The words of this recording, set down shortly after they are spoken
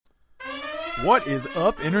What is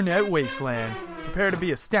up, Internet Wasteland? Prepare to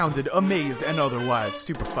be astounded, amazed, and otherwise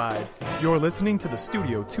stupefied. You're listening to the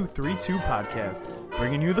Studio 232 podcast,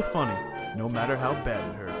 bringing you the funny, no matter how bad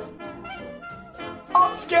it hurts.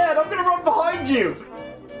 I'm scared! I'm gonna run behind you!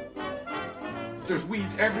 There's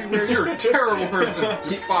weeds everywhere. You're a terrible person.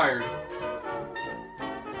 You're fired.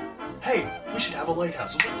 Hey, we should have a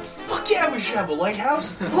lighthouse. I was like, fuck yeah, we should have a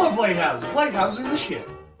lighthouse! Love lighthouses! Lighthouses are the shit!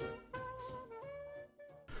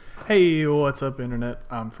 Hey, what's up, Internet?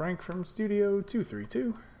 I'm Frank from Studio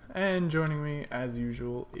 232, and joining me, as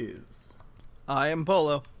usual, is... I am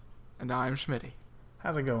Polo. And I'm Schmitty.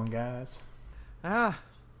 How's it going, guys?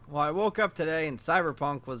 Well, I woke up today and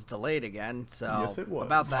Cyberpunk was delayed again, so Yes, it was.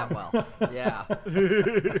 about that well. Yeah.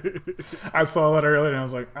 I saw that earlier, and I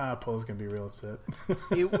was like, Polo's gonna be real upset.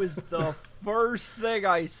 It was the first thing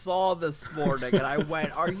I saw this morning, and I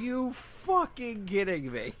went, are you fucking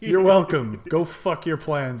kidding me? You're welcome. Go fuck your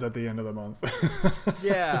plans at the end of the month.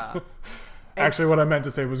 Yeah. Actually, what I meant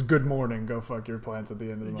to say was good morning. Go fuck your plans at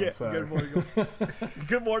the end of the month. Yeah, Sorry. good morning.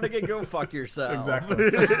 Good morning and go fuck yourself. Exactly.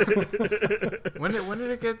 When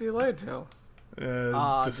did it get delayed till?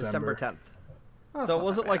 December 10th. Oh, So it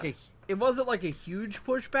wasn't like a huge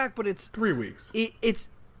pushback, but it's 3 weeks. It's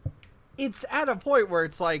at a point where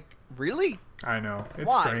it's like, really? I know. It's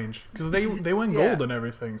Why? strange. Because they went Yeah. gold and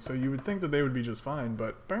everything, so you would think that they would be just fine, but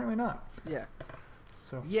apparently not. Yeah.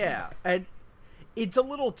 So Yeah, and it's a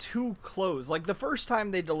little too close. Like, the first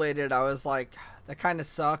time they delayed it, I was like, that kind of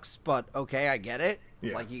sucks, but okay, I get it.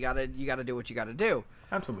 Yeah. Like, you gotta do what you gotta do.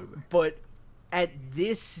 Absolutely. But at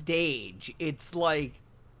this stage, it's like,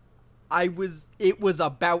 it was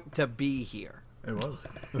about to be here. It was.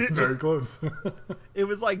 It was very close. It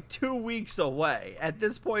was like 2 weeks away. At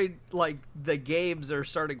this point, like, the games are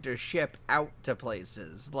starting to ship out to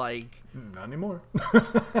places. Like, Not anymore.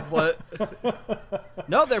 what?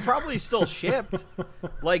 No, they're probably still shipped.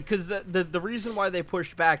 Like, because the reason why they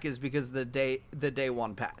pushed back is because the day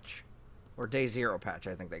one patch, or day zero patch,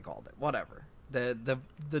 I think they called it. Whatever, the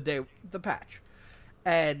patch,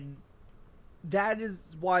 and that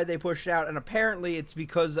is why they pushed it out. And apparently, it's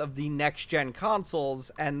because of the next gen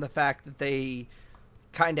consoles and the fact that they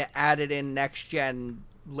kind of added in next gen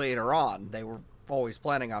later on. They were always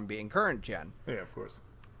planning on being current gen. Yeah, of course.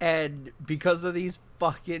 And because of these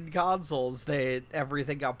fucking consoles,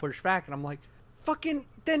 everything got pushed back. And I'm like, fucking,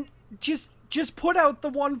 then just put out the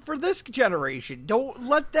one for this generation. Don't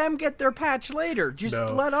let them get their patch later. Just No,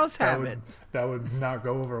 let us have it. That would not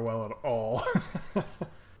go over well at all.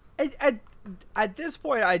 At this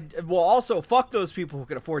point, also fuck those people who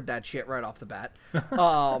can afford that shit right off the bat.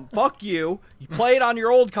 Fuck you. You play it on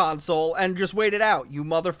your old console and just wait it out, you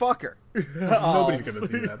motherfucker. Nobody's going to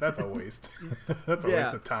do that. That's a waste. That's a Yeah.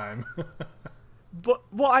 waste of time. But,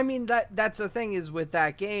 well, I mean, that's the thing is with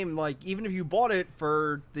that game, like, even if you bought it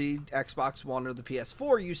for the Xbox One or the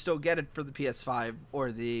PS4, you still get it for the PS5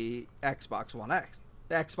 or the Xbox One X.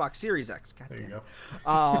 The Xbox Series X. God There you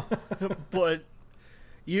damn. But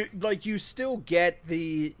you still get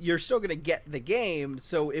you're still going to get the game,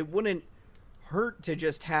 so it wouldn't hurt to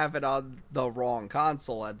just have it on the wrong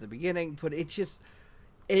console at the beginning, but it's just,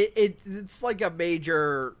 it's like a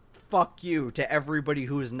major fuck you to everybody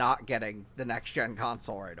who's not getting the next gen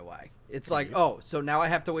console right away. It's like, oh, so now I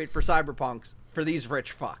have to wait for Cyberpunks for these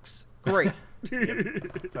rich fucks. Great.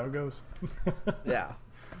 That's how it goes. Yeah.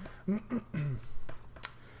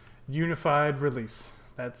 Unified release.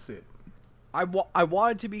 That's it. I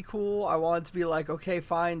want it to be cool. I want it to be like, okay,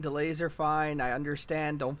 fine, delays are fine. I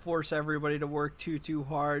understand. Don't force everybody to work too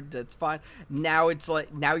hard. That's fine. Now it's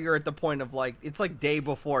like, now you're at the point of like, it's like day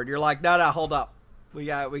before. And you're like, no, hold up. We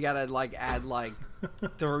gotta like add like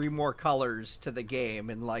 3 more colors to the game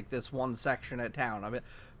in like this one section of town. I mean,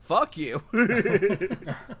 fuck you. They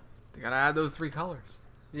gotta add those 3 colors.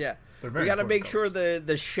 Yeah. They're very We gotta important make sure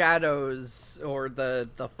the shadows or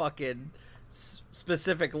the fucking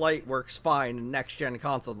specific light works fine in next gen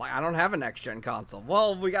console. Like, I don't have a next gen console.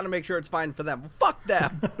 Well, we gotta make sure it's fine for them. Well, fuck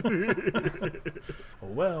them. Oh,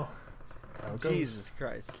 well. That's how it goes. Jesus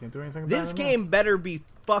Christ. Can't do anything about This it game better be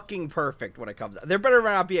fucking perfect when it comes out. There better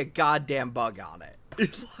not be a goddamn bug on it.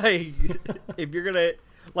 It's like, if you're gonna,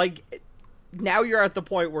 like, now you're at the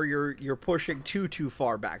point where you're pushing too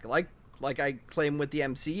far back. Like I claim with the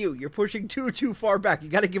MCU, you're pushing too far back. You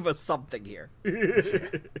got to give us something here.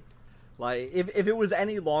 Like, if it was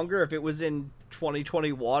any longer, if it was in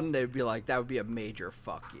 2021, they'd be like, that would be a major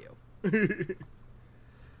fuck you.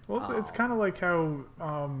 Well, it's kind of like how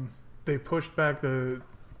they pushed back the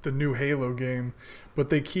new Halo game,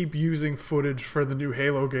 but they keep using footage for the new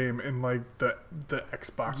Halo game in like the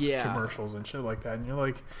Xbox commercials and shit like that, and you're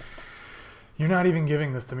like, you're not even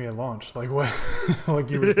giving this to me at launch. Like, what? Like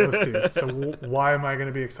you were supposed to. So why am I going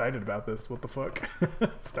to be excited about this? What the fuck?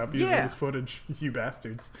 Stop using this footage, you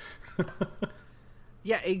bastards.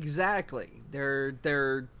 Yeah, exactly. They're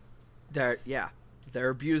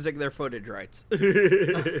abusing their footage rights.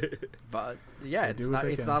 But yeah, it's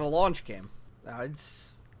not a launch game.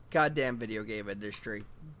 It's goddamn video game industry.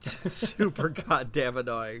 Super goddamn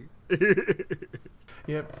annoying.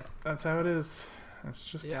 Yep, that's how it is. That's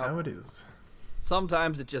just how it is.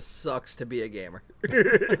 Sometimes it just sucks to be a gamer.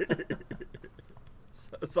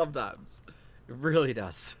 Sometimes. It really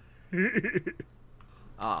does.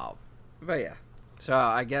 But yeah. So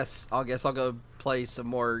I guess I'll go play some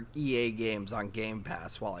more EA games on Game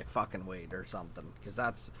Pass while I fucking wait or something. Because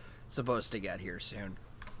that's supposed to get here soon.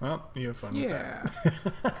 Well, you have fun with that.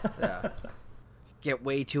 Yeah. Get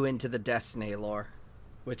way too into the Destiny lore.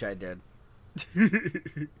 Which I did.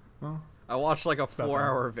 Well, I watched like a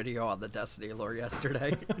 4-hour video on the Destiny lore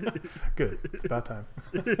yesterday. Good. It's about time.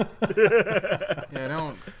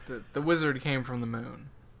 Yeah, the wizard came from the moon.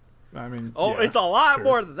 I mean, it's a lot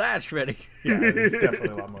more than that, Schmitty. Yeah, it's definitely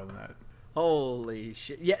a lot more than that. Holy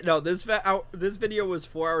shit! Yeah, no, this video was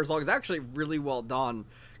 4 hours long. It's actually really well done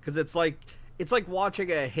because it's like watching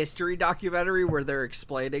a history documentary where they're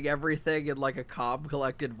explaining everything in like a calm,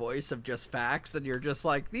 collected voice of just facts, and you're just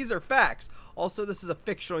like, these are facts. Also, this is a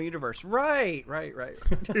fictional universe. Right.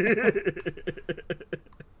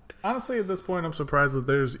 Honestly, at this point, I'm surprised that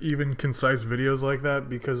there's even concise videos like that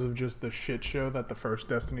because of just the shit show that the first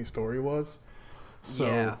Destiny story was. So,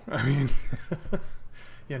 yeah. I mean,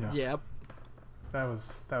 Yep. That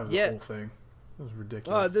was the whole thing. It was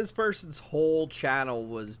ridiculous. This person's whole channel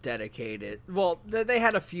was dedicated. Well, they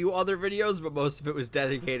had a few other videos, but most of it was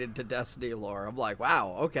dedicated to Destiny lore. I'm like,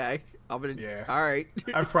 wow, okay. All right.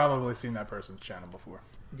 I've probably seen that person's channel before.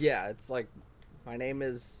 Yeah, it's like, my name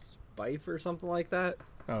is Bife or something like that.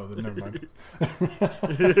 Oh, then never mind.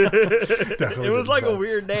 Definitely. It was like a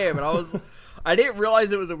weird name, and I didn't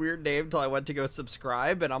realize it was a weird name until I went to go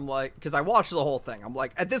subscribe, and I'm like, because I watched the whole thing. I'm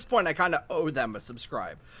like, at this point, I kind of owe them a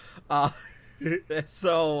subscribe.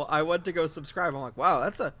 So I went to go subscribe. I'm like, wow,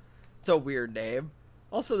 it's a weird name.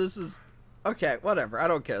 Also, this was okay. Whatever. I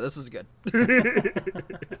don't care. This was good.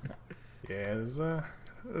 Yeah, there's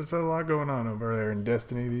a lot going on over there in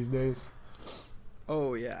Destiny these days.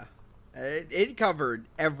 Oh yeah, it covered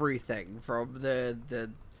everything from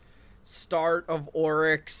the start of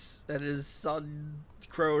Oryx and his son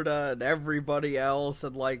Crota and everybody else,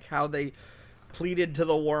 and like how they pleaded to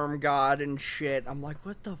the worm god and shit. I'm like,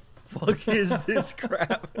 what the fuck is this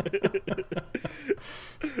crap?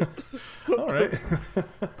 All right.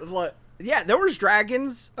 Like, yeah, there was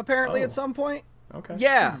dragons apparently at some point. Okay.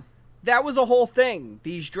 Yeah. That was a whole thing.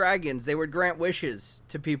 These dragons, they would grant wishes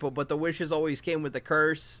to people, but the wishes always came with a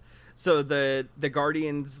curse. So the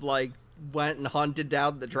guardians like went and hunted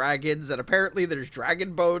down the dragons, and apparently there's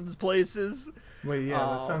dragon bones places. Wait, yeah,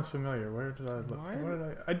 that sounds familiar. Where did I look? Where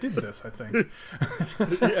did I did this, I think.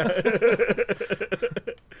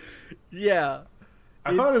 Yeah.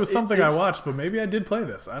 I thought it was something I watched, but maybe I did play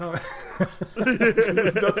this. I don't because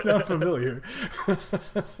this does sound familiar.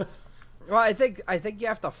 Well, I think you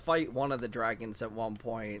have to fight one of the dragons at one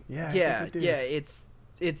point. Yeah. It's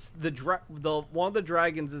the one of the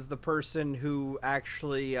dragons is the person who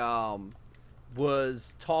actually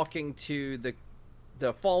was talking to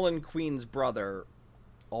the fallen queen's brother,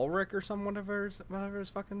 Ulrich or someone, whatever his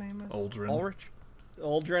fucking name is.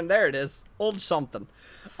 Uldren. There it is. Old something.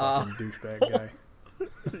 Fucking douchebag guy.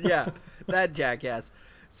 Yeah, that jackass.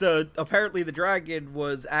 So apparently the dragon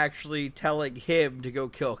was actually telling him to go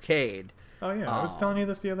kill Cade. Oh yeah, I was telling you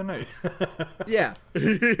this the other night. Yeah.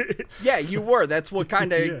 Yeah, you were. That's what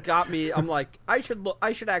kind of got me. I'm like, I should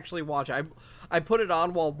actually watch it. I put it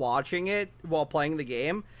on while watching it, while playing the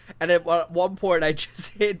game, and at one point I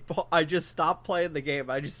just stopped playing the game.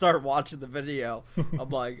 I just started watching the video. I'm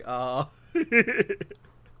like,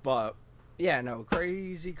 but yeah, no,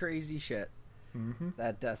 crazy shit. Mm-hmm.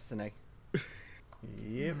 That Destiny.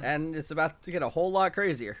 Yep. And it's about to get a whole lot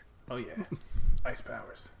crazier. Oh yeah, ice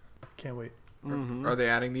powers. Can't wait. Mm-hmm. Are they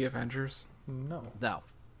adding the Avengers? No.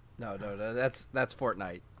 That's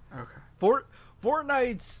Fortnite. Okay.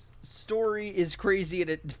 Fortnite's story is crazy,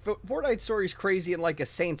 and Fortnite's story is crazy in like a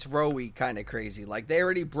Saints Row-y kind of crazy. Like they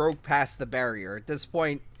already broke past the barrier. At this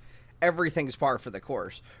point, everything's par for the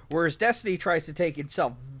course. Whereas Destiny tries to take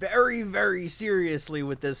itself very, very seriously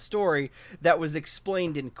with this story that was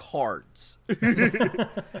explained in cards.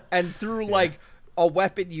 And through like a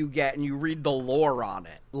weapon you get and you read the lore on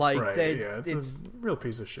it. Like it's a real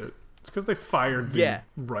piece of shit. It's because they fired the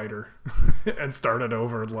writer and started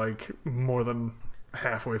over like more than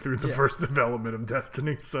halfway through the first development of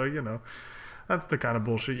Destiny. So, that's the kind of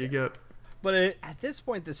bullshit you get. But at this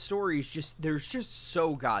point, the story is there's just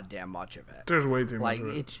so goddamn much of it. There's way too much of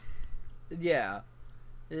it.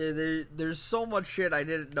 There's so much shit I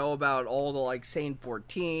didn't know about all the Saint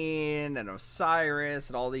 14 and Osiris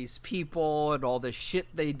and all these people and all the shit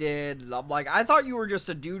they did. And I'm like, I thought you were just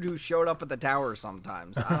a dude who showed up at the tower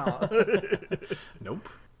sometimes. I don't know. Nope.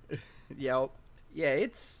 Yeah,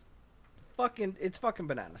 it's fucking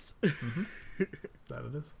bananas. Mm-hmm. That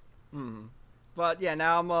it is. Mm-hmm. But yeah,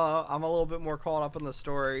 now I'm a little bit more caught up in the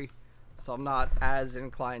story, so I'm not as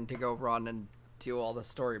inclined to go run and do all the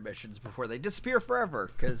story missions before they disappear forever,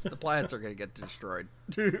 because the planets are going to get destroyed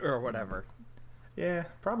or whatever. Yeah,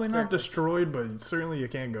 probably not destroyed, but certainly you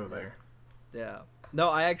can't go there. Yeah. No,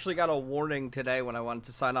 I actually got a warning today when I wanted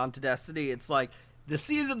to sign on to Destiny. It's like, the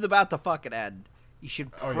season's about to fucking end. You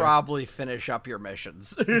should probably finish up your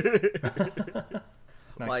missions.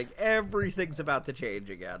 Nice. Everything's about to change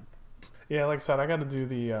again. Yeah, like I said, I got to do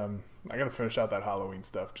I got to finish out that Halloween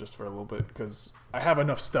stuff just for a little bit, because I have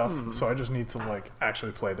enough stuff, so I just need to,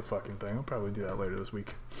 actually play the fucking thing. I'll probably do that later this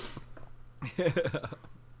week.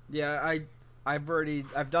 Yeah,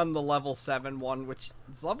 I've done the level 7 one, which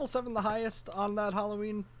is level 7 the highest on that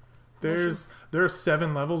Halloween? There are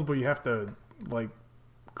 7 levels, but you have to,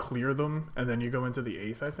 clear them, and then you go into the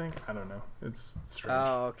 8th, I think. I don't know. It's strange.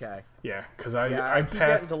 Oh, okay. Yeah, because I keep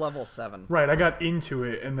passed getting to level 7. Right, I got into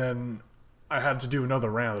it, and then I had to do another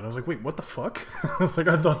round, and I was like, wait, what the fuck? I was like,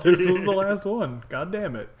 I thought this was the last one. God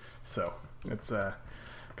damn it. So, it's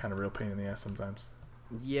kind of real pain in the ass sometimes.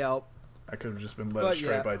 Yep. I could have just been led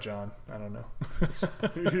astray by John. I don't know.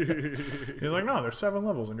 He's like, no, there's 7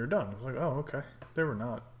 levels, and you're done. I was like, oh, okay. They were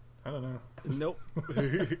not. I don't know. Nope.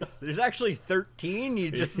 There's actually 13.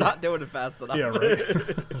 You're just not doing it fast enough. Yeah, right.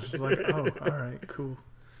 She's like, oh, all right, cool.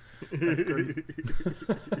 That's great.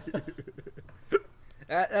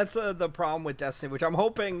 That's the problem with Destiny, which I'm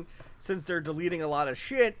hoping, since they're deleting a lot of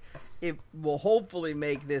shit, it will hopefully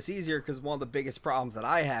make this easier, because one of the biggest problems that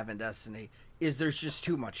I have in Destiny is there's just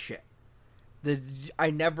too much shit.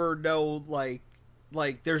 I never know,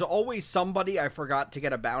 there's always somebody I forgot to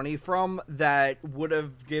get a bounty from that would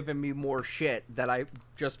have given me more shit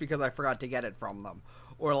just because I forgot to get it from them.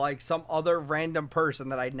 Or some other random person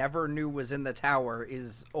that I never knew was in the tower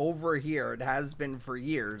is over here. It has been for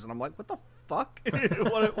years. And I'm like, what the fuck?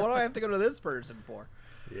 what do I have to go to this person for?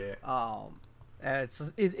 Yeah. And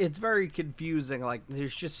it's very confusing.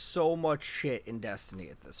 There's just so much shit in Destiny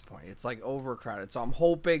at this point. It's overcrowded. So I'm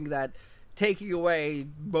hoping that taking away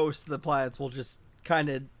most of the planets will just kind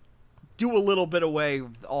of do a little bit away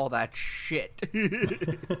with all that shit.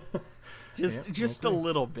 just a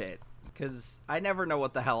little bit, because I never know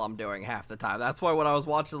what the hell I'm doing half the time. That's why when I was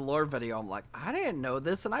watching the lore video, I'm like, I didn't know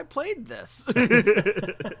this, and I played this.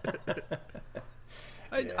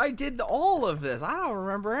 I did all of this. I don't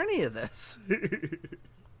remember any of this.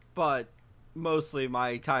 But mostly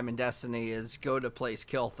my time in Destiny is go to place,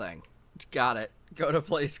 kill thing. Got it. Go to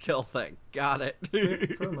place, kill thing. Got it.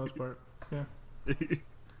 For the most part, yeah. It's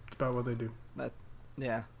about what they do.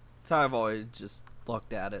 Yeah. That's how I've always just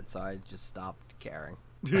looked at it, so I just stopped caring.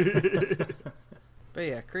 But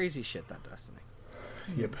yeah, crazy shit, that Destiny.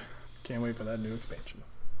 Yep. Can't wait for that new expansion.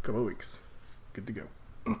 Couple of weeks. Good to go.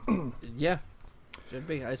 Yeah. Should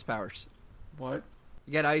be. Ice powers. What?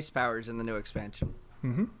 You get ice powers in the new expansion.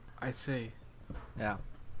 Mm-hmm. I see. Yeah.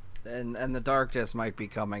 And the darkness might be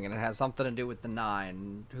coming, and it has something to do with the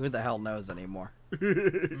 9. Who the hell knows anymore?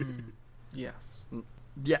 Yes.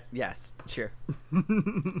 Yeah, yes, sure.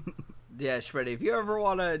 Yeah, Shreddy, if you ever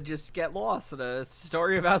want to just get lost in a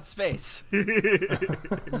story about space.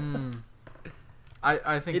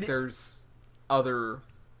 I think there's other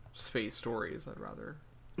space stories I'd rather.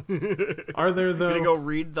 Are there, though? Gonna go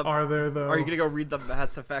read them? Are there, though? Are you going to go read the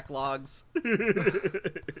Mass Effect logs?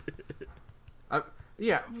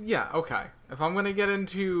 Yeah, okay. If I'm going to get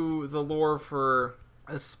into the lore for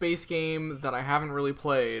a space game that I haven't really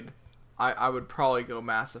played, I would probably go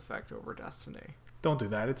Mass Effect over Destiny. Don't do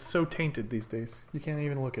that. It's so tainted these days. You can't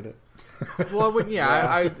even look at it. Well, I wouldn't.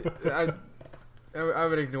 Yeah, I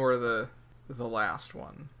would ignore the last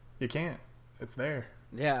one. You can't. It's there.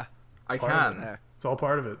 Yeah. I Part of can. it. It's all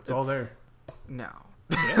part of it. It's all there. No.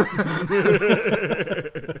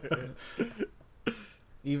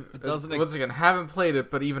 Doesn't once again, haven't played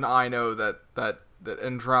it, but even I know that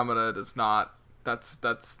Andromeda does not.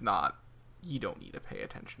 That's not. You don't need to pay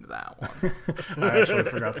attention to that one. I actually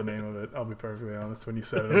forgot the name of it. I'll be perfectly honest. When you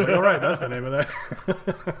said it, I was like, all right, that's the name of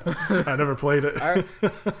that. I never played it.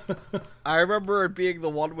 I remember it being the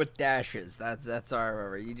one with dashes. That's all I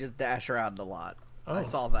remember. You just dash around a lot. Oh. I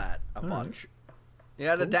saw that a bunch. He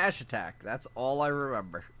had a dash attack. That's all I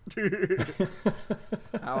remember.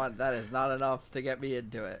 That is not enough to get me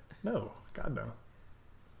into it. No, God no.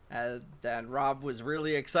 And then Rob was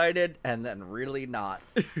really excited, and then really not.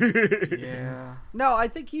 Yeah. No, I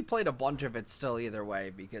think he played a bunch of it still either way,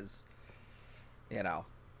 because, you know,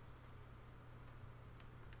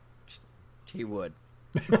 he would.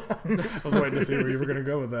 I was waiting to see where you were going to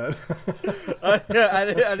go with that.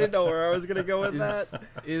 I didn't know where I was going to go with that.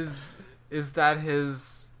 Is that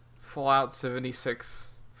his Fallout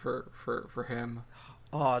 76 for him?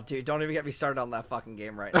 Oh, dude, don't even get me started on that fucking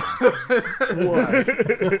game right now.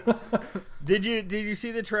 What? Did you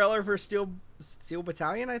see the trailer for Steel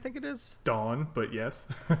Battalion, I think it is? Dawn, but yes.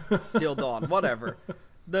 Steel Dawn, whatever.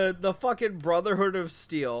 The fucking Brotherhood of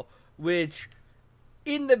Steel, which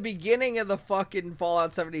in the beginning of the fucking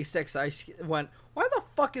Fallout 76, I went, why the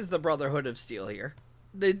fuck is the Brotherhood of Steel here?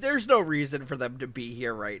 There's no reason for them to be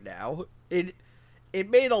here right now. It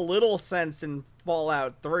made a little sense in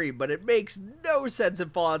Fallout 3, but it makes no sense in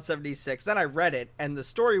Fallout 76. Then I read it, and the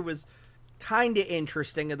story was kind of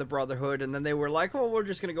interesting of the Brotherhood, and then they were like, oh, we're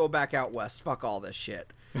just going to go back out west. Fuck all this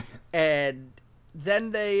shit. And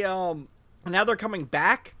then they, now they're coming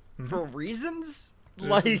back for reasons?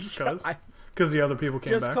 Like, Because the other people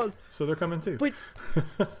came back, so they're coming too. But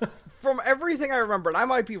from everything I remember, and I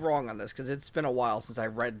might be wrong on this, because it's been a while since I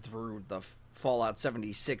read through the Fallout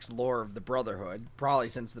 76 lore of the Brotherhood, probably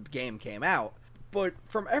since the game came out. But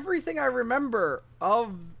from everything I remember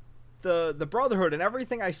of the Brotherhood and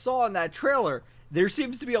everything I saw in that trailer, there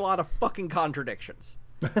seems to be a lot of fucking contradictions.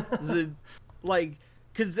 Like,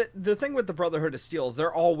 because the thing with the Brotherhood of Steel is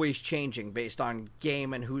they're always changing based on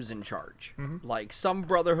game and who's in charge. Mm-hmm. Like, some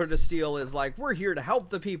Brotherhood of Steel is like, we're here to help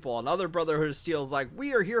the people. Another Brotherhood of Steel is like,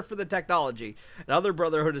 we are here for the technology. Another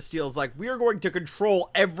Brotherhood of Steel is like, we are going to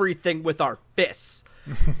control everything with our fists.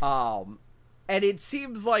 And it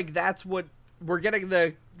seems like that's what we're getting,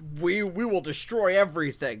 the we will destroy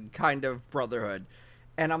everything kind of Brotherhood.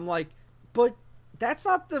 And I'm like, but that's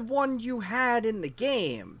not the one you had in the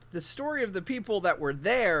game. The story of the people that were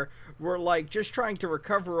there were like just trying to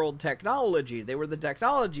recover old technology. They were the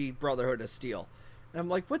technology Brotherhood of Steel. And I'm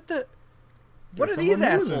like, what are these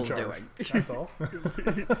assholes doing? That's all.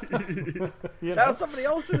 Now somebody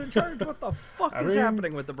else is in charge. What the fuck is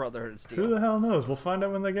happening with the Brotherhood of Steel? Who the hell knows? We'll find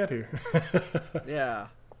out when they get here. Yeah.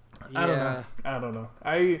 I don't know.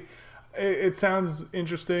 It sounds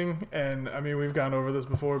interesting, and I mean, we've gone over this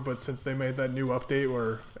before, but since they made that new update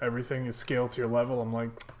where everything is scaled to your level, I'm like,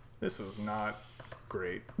 this is not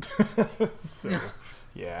great. So,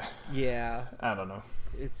 yeah. I don't know.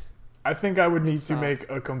 I think I would need to make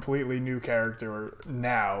a completely new character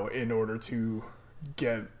now in order to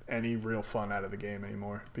get any real fun out of the game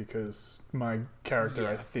anymore, because my character,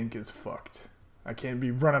 I think, is fucked. I can't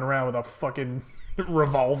be running around with a fucking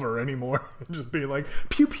revolver anymore. Just be like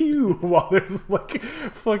pew pew while there's like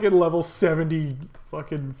fucking level 70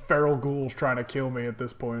 fucking feral ghouls trying to kill me at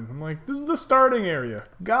this point. I'm like, this is the starting area.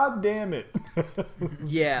 God damn it.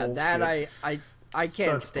 Yeah, that I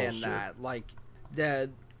can't stand bullshit. That. Like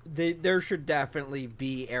there should definitely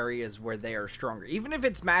be areas where they are stronger. Even if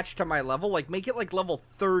it's matched to my level, like make it like level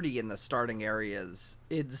 30 in the starting areas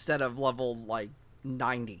instead of level like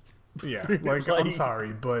 90. Yeah, like I'm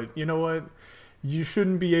sorry, but you know what? You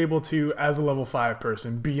shouldn't be able to, as a level 5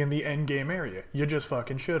 person, be in the end game area. You just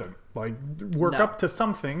fucking shouldn't. Like, work up to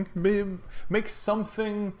something. Make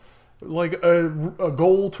something like a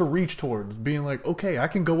goal to reach towards. Being like, okay, I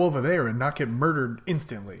can go over there and not get murdered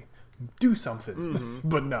instantly. Do something. Mm-hmm.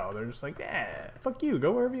 But no, they're just like, fuck you.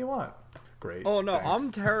 Go wherever you want. Great. Oh, no, thanks.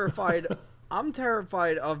 I'm terrified. I'm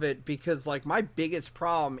terrified of it because, like, my biggest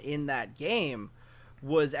problem in that game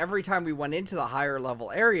was every time we went into the higher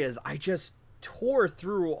level areas, I just tore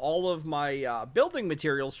through all of my building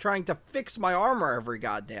materials trying to fix my armor every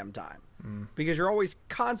goddamn time. Because you're always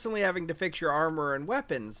constantly having to fix your armor and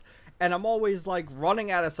weapons, and I'm always like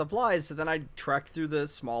running out of supplies, so then I trek through the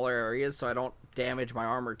smaller areas so I don't damage my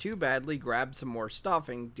armor too badly, grab some more stuff,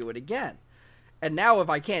 and do it again. And now if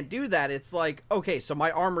I can't do that, it's like, okay, so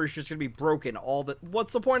my armor is just going to be broken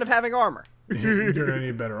what's the point of having armor? You're going to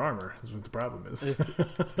need better armor, is what the problem is.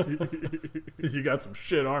 You got some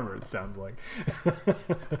shit armor, it sounds like.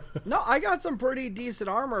 No, I got some pretty decent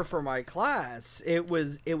armor for my class. It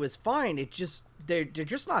was fine. They're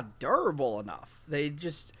just not durable enough.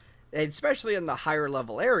 Especially in the higher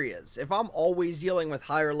level areas. If I'm always dealing with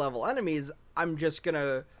higher level enemies,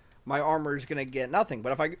 my armor's going to get nothing.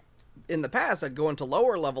 But in the past, I'd go into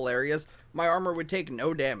lower level areas, my armor would take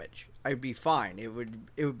no damage. I'd be fine. It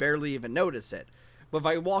would barely even notice it. But if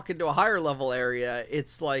I walk into a higher level area,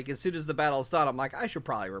 it's like as soon as the battle's done, I'm like, I should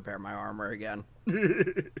probably repair my armor again.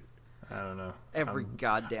 I don't know. Every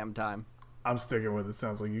goddamn time. I'm sticking with it.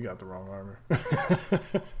 Sounds like you got the wrong armor.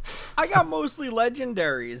 I got mostly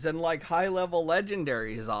legendaries and like high level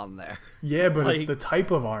legendaries on there. Yeah, but like, it's the type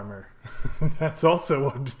of armor. That's also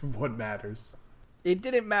what matters. It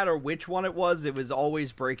didn't matter which one it was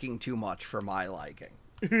always breaking too much for my liking.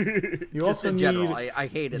 You Just also in general, I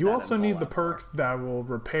hated you that. You also need the perks that will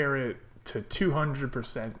repair it to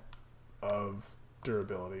 200% of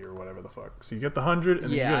durability or whatever the fuck. So you get the 100 and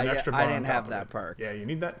then you get an extra bar I didn't on top have of that it. perk. Yeah, you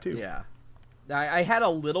need that too. Yeah. I had a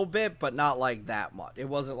little bit, but not like that much. It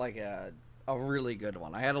wasn't like a really good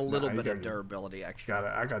one. I had a little bit of durability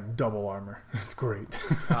extra. I got double armor. It's great.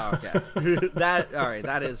 Oh, okay. All right,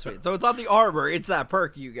 that is sweet. So it's not the armor, it's that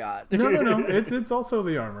perk you got. No. It's also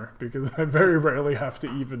the armor because I very rarely have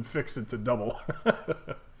to even fix it to double.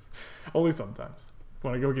 Only sometimes.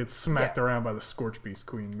 When I go get smacked around by the Scorch Beast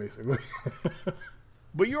Queen, basically.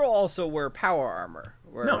 But you also wear power armor.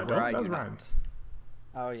 No, I don't. That was Ryan.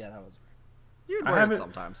 Oh, yeah, that was You'd wear it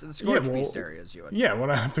sometimes. In the Scorch Beast areas, you would. Yeah, when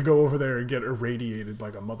I have to go over there and get irradiated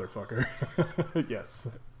like a motherfucker. Yes.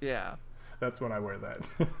 Yeah. That's when I wear that.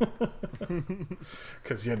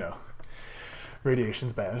 Because,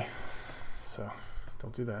 radiation's bad. So,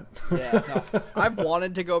 don't do that. Yeah, no. I've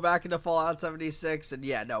wanted to go back into Fallout 76, and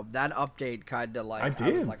that update kind of like... I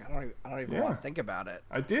was like, I don't even want to think about it.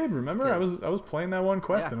 I did, remember? I was playing that one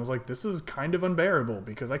quest, and I was like, this is kind of unbearable,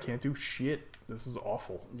 because I can't do shit. This is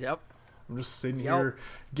awful. Yep. I'm just sitting here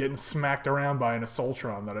getting smacked around by an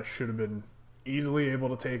Assaultron that I should have been easily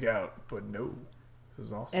able to take out, but no. This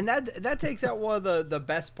is awesome. And that takes out one of the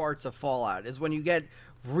best parts of Fallout is when you get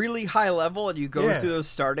really high level and you go through those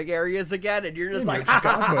starting areas again and you're just like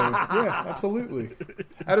God mode. Yeah, absolutely.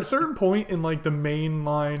 At a certain point in like the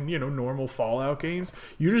mainline, normal Fallout games,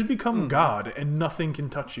 you just become God and nothing can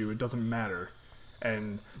touch you. It doesn't matter.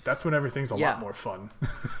 And that's when everything's a lot more fun.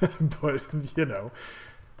 But,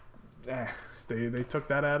 they took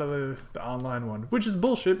that out of the online one, which is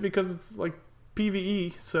bullshit because it's like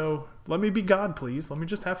PvE. So let me be God, please. Let me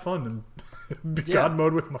just have fun and be God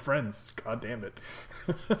mode with my friends. God damn it.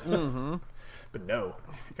 But no,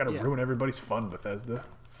 you gotta ruin everybody's fun, Bethesda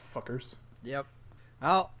fuckers. Yep.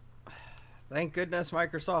 Well, thank goodness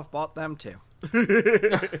Microsoft bought them too.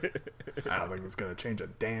 I don't think it's gonna change a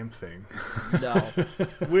damn thing. No,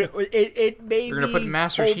 it may. They're gonna put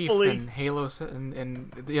Master Chief in Halo,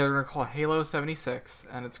 and they're gonna call it Halo 76,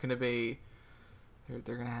 and it's gonna be.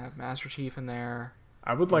 They're gonna have Master Chief in there.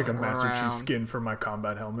 I would like a Master Chief skin for my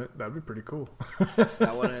combat helmet. That'd be pretty cool.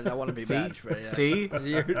 That wouldn't be bad. See,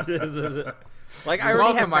 like I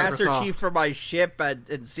already have Master Chief for my ship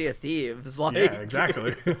and Sea of Thieves. Like, yeah,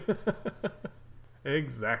 exactly.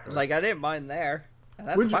 Exactly. Like, I didn't mind there. And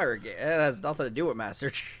that's a pirate game. It has nothing to do with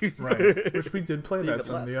Master Chief. Right. Which we did play that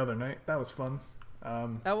some the other night. That was fun.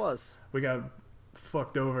 That was. We got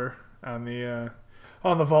fucked over on the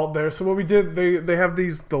vault there. So what we did, they have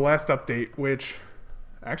the last update, which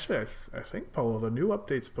actually I think, Polo, the new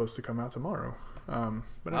update's supposed to come out tomorrow.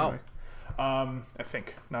 But anyway. I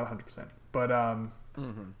think, not 100%. But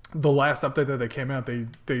the last update that they came out, they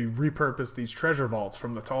repurposed these treasure vaults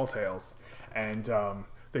from the Tall Tales. And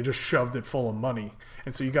they just shoved it full of money.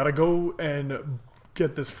 And so you got to go and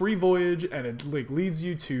get this free voyage, and it like leads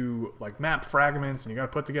you to like map fragments, and you got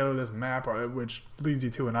to put together this map, which leads you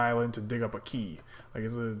to an island to dig up a key. Like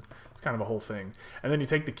it's kind of a whole thing. And then you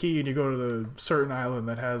take the key and you go to the certain island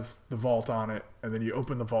that has the vault on it, and then you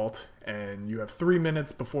open the vault, and you have 3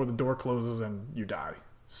 minutes before the door closes, and you die.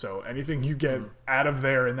 So anything you get out of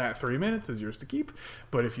there in that 3 minutes is yours to keep.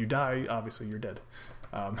 But if you die, obviously you're dead.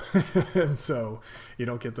 And so you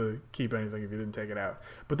don't get to keep anything if you didn't take it out.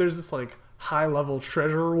 But there's this like high level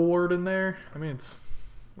treasure reward in there. I mean,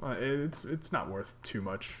 it's not worth too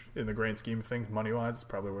much in the grand scheme of things money wise. It's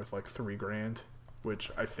probably worth like $3,000,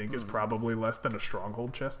 which I think is probably less than a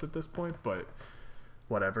stronghold chest at this point. But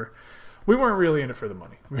whatever. We weren't really in it for the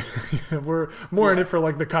money. We're more in it for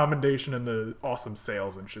like the commendation and the awesome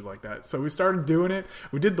sales and shit like that. So we started doing it.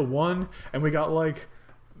 We did the one, and we got like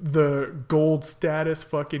the gold status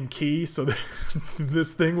fucking key, so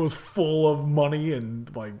this thing was full of money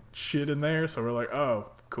and like shit in there, so we're like, oh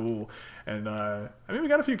cool. And I mean, we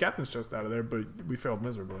got a few captain's chests out of there, but we failed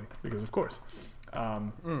miserably because of course.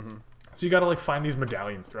 So you gotta like find these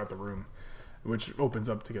medallions throughout the room, which opens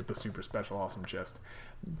up to get the super special awesome chest.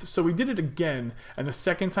 So we did it again, and the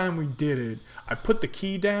second time we did it, I put the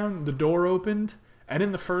key down, the door opened, and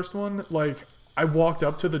in the first one, like I walked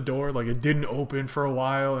up to the door, like it didn't open for a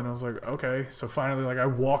while, and I was like, okay. So finally, like I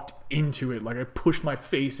walked into it, like I pushed my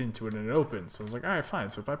face into it, and it opened. So I was like, all right, fine.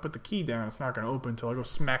 So if I put the key down, it's not going to open until I go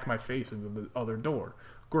smack my face into the other door.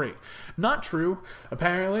 Great. Not true.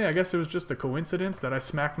 Apparently, I guess it was just a coincidence that I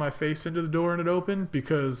smacked my face into the door and it opened,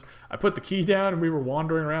 because I put the key down and we were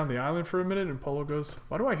wandering around the island for a minute, and Polo goes,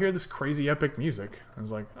 why do I hear this crazy epic music? I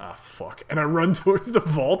was like, ah, fuck. And I run towards the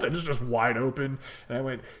vault and it's just wide open, and I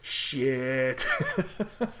went, shit.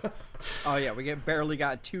 Oh yeah, we barely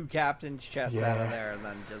got 2 captain's chests out of there, and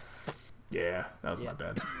then just. Yeah, that was my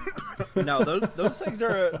bad. No, those things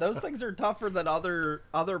are tougher than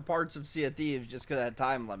other parts of Sea of Thieves, just because of that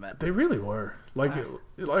time limit. They really were. Like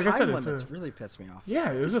I said, it's really pissed me off.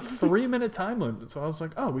 Yeah, it was a 3-minute time limit, so I was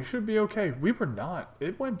like, oh, we should be okay. We were not.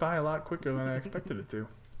 It went by a lot quicker than I expected it to.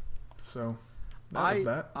 So that was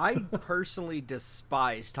that. I personally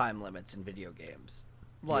despise time limits in video games.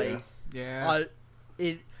 Like, Yeah.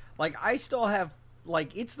 I still have.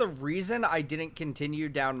 Like, it's the reason I didn't continue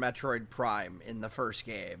down Metroid Prime in the first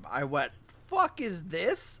game. I went, fuck is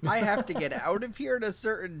this? I have to get out of here at a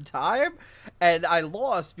certain time? And I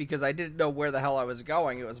lost because I didn't know where the hell I was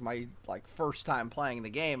going. It was my, first time playing the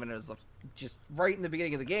game, and it was just right in the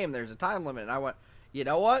beginning of the game, there's a time limit. And I went, you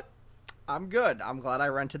know what? I'm good. I'm glad I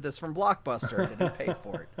rented this from Blockbuster and didn't pay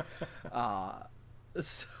for it.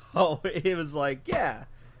 So it was like, yeah.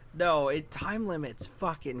 No, time limits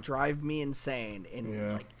fucking drive me insane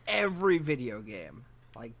in every video game.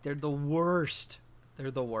 Like, they're the worst.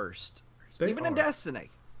 They're the worst. Even in Destiny.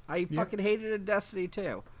 I fucking hated it in Destiny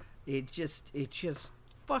too. It just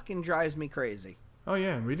fucking drives me crazy. Oh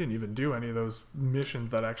yeah, and we didn't even do any of those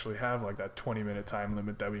missions that actually have like that 20-minute time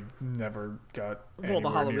limit that we never got anywhere the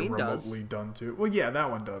Halloween near does. remotely done to. Well, yeah,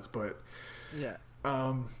 that one does, but yeah,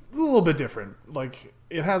 it's a little bit different. Like,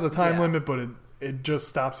 it has a time limit, but it just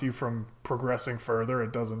stops you from progressing further.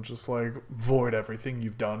 It doesn't just like void everything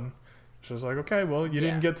you've done. It's just like, okay, well, you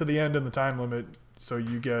didn't get to the end in the time limit, so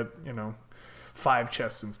you get 5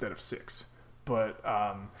 chests instead of 6. But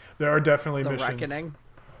there are definitely the missions. Reckoning.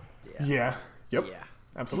 Yeah. Yep. Yeah.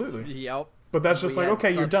 Absolutely. Yep. But that's just We like, had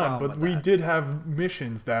okay, you're such done. problem But with we that. did have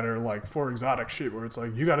missions that are like for exotic shit where it's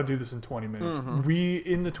like, you got to do this in 20 minutes. We,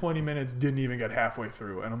 in the 20 minutes, didn't even get halfway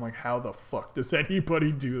through. And I'm like, how the fuck does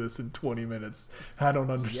anybody do this in 20 minutes? I don't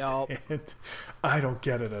understand. I don't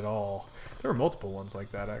get it at all. There were multiple ones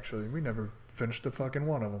like that, actually. We never finished a fucking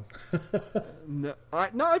one of them.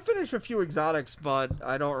 I finished a few exotics, but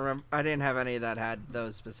I don't remember. I didn't have any that had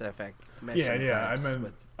those specific mission types. I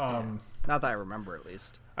meant, not that I remember, at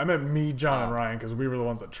least. I meant me, John, and Ryan, because we were the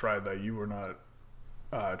ones that tried that. You were not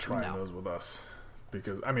trying those with us.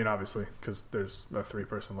 Because, I mean, obviously, because there's a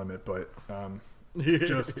 3-person limit, but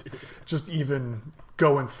just even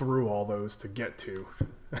going through all those to get to,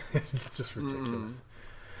 it's just ridiculous.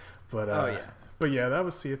 But, but yeah, that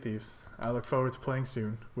was Sea of Thieves. I look forward to playing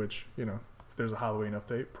soon, which, if there's a Halloween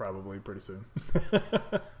update, probably pretty soon.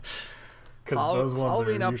 Because those ones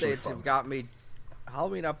Halloween are usually updates fun.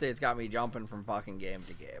 Halloween updates got me jumping from fucking game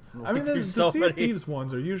to game. I mean, the so Sea many... of Thieves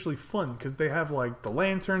ones are usually fun because they have like the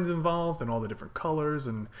lanterns involved and all the different colors,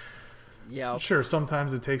 and sure,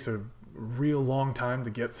 sometimes it takes a real long time to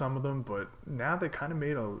get some of them, but now they kind of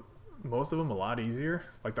made most of them a lot easier.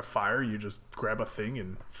 Like the fire, you just grab a thing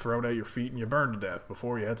and throw it at your feet and you burn to death.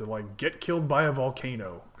 Before you had to like get killed by a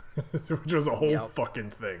volcano, which was a whole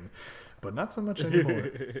fucking thing. But not so much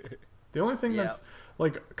anymore. The only thing that's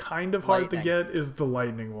like kind of hard to get is the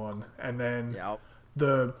lightning one, and then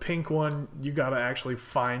the pink one you gotta actually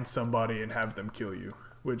find somebody and have them kill you,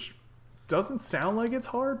 which doesn't sound like it's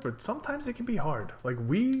hard, but sometimes it can be hard. Like,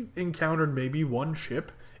 we encountered maybe one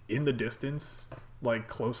ship in the distance, like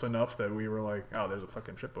close enough that we were like, oh, there's a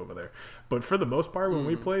fucking ship over there. But for the most part, when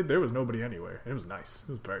we played, there was nobody anywhere. It was nice.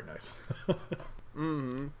 It was very nice.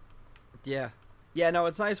 Yeah, no,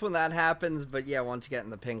 it's nice when that happens, but once getting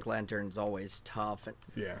the pink lantern's always tough. And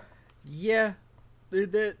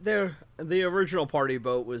the original party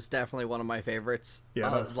boat was definitely one of my favorites. Yeah,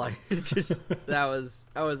 that was like that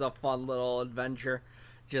was a fun little adventure.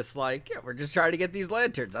 Just like, we're just trying to get these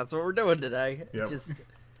lanterns. That's what we're doing today. Yep. Just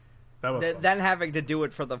that was fun. Then having to do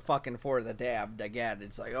it for the damned again.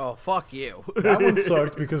 It's like, oh, fuck you. That one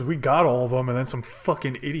sucked because we got all of them, and then some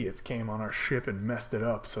fucking idiots came on our ship and messed it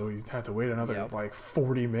up. So we had to wait another like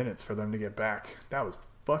 40 minutes for them to get back. That was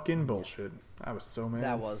fucking bullshit. I was so mad.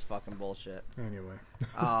 That was fucking bullshit. Anyway,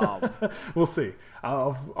 we'll see.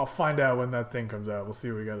 I'll find out when that thing comes out. We'll see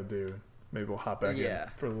what we got to do. Maybe we'll hop back in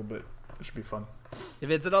for a little bit. It should be fun.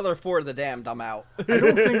 If it's another Fort of the Damned, I'm out. I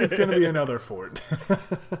don't think it's going to be another fort.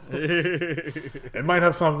 It might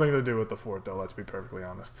have something to do with the fort, though. Let's be perfectly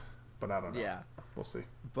honest. But I don't know. Yeah. We'll see.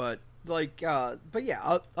 But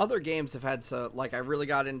other games have had I really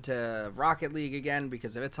got into Rocket League again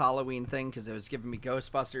because of its Halloween thing, because it was giving me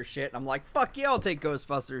Ghostbusters shit. I'm like, fuck yeah, I'll take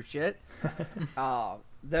Ghostbusters shit.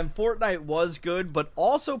 Then Fortnite was good, but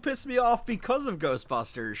also pissed me off because of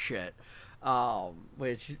Ghostbusters shit.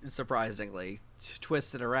 Which surprisingly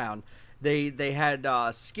twisted around. They had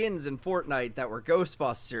skins in Fortnite that were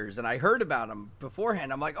Ghostbusters, and I heard about them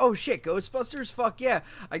beforehand. I'm like, oh shit, Ghostbusters? Fuck yeah.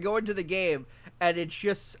 I go into the game, and it's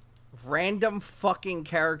just random fucking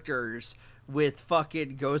characters with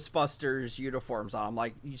fucking Ghostbusters uniforms on. I'm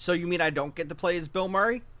like, so you mean I don't get to play as Bill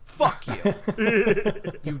Murray? Fuck you.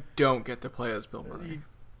 You don't get to play as Bill Murray.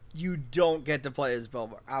 You don't get to play as Bill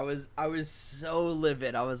Murray. I was so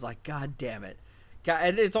livid. I was like, God damn it. God,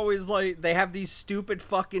 and it's always like they have these stupid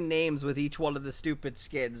fucking names with each one of the stupid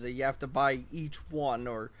skins that you have to buy each one,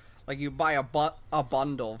 or like you buy a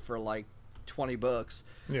bundle for like $20.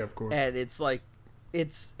 Yeah, of course. And it's like, I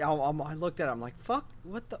looked at it, I'm like, fuck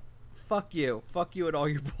you and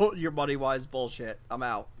all your money wise bullshit. I'm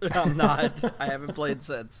out. I'm not. I haven't played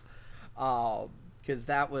since. Because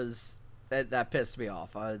that pissed me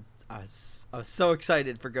off. I was so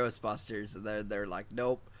excited for Ghostbusters, and they're like,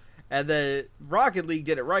 nope. And then Rocket League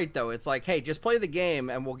did it right, though. It's like, hey, just play the game,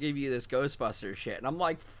 and we'll give you this Ghostbusters shit. And I'm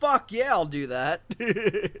like, fuck yeah, I'll do that.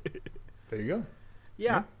 There you go.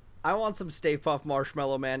 Yeah. I want some Stay Puft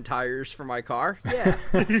Marshmallow Man tires for my car. Yeah.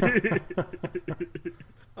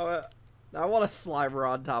 I want a Slimer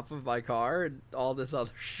on top of my car and all this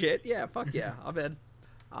other shit. Yeah, fuck yeah, I'm in.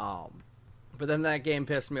 But then that game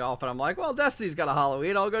pissed me off, and I'm like, well, Destiny's got a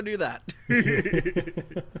Halloween, I'll go do that.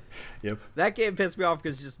 Yep. That game pissed me off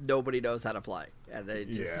because just nobody knows how to play, and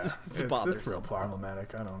it's bothersome. It's real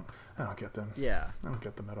problematic. I don't get them. Yeah. I don't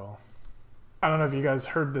get them at all. I don't know if you guys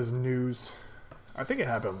heard this news. I think it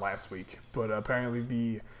happened last week, but apparently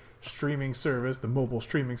the mobile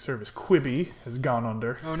streaming service Quibi has gone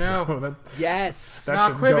under. Oh no! So that Yes.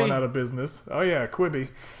 shit's going out of business. Oh yeah, Quibi.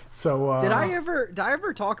 So did I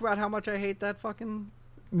ever talk about how much I hate that fucking?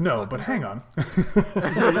 No, but hang on.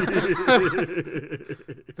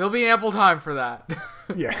 There'll be ample time for that.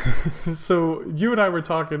 Yeah. So you and I were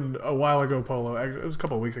talking a while ago, Polo. It was a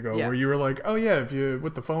couple of weeks ago, where you were like, "Oh yeah, if you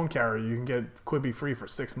with the phone carrier, you can get Quibi free for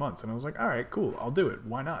 6 months." And I was like, "All right, cool, I'll do it.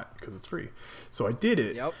 Why not? Because it's free." So I did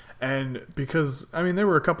it. Yep. And because there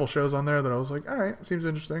were a couple shows on there that I was like, "All right, seems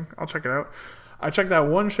interesting. I'll check it out." I checked out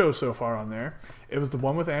one show so far on there. It was the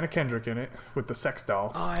one with Anna Kendrick in it, with the sex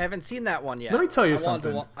doll. Oh, I haven't seen that one yet. Let me tell you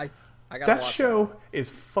something. I gotta that watch show is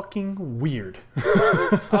fucking weird.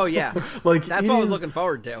 Oh yeah, like that's what I was looking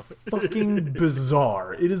forward to. Fucking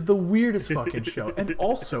bizarre. It is the weirdest fucking show. And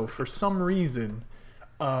also, for some reason,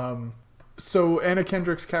 so Anna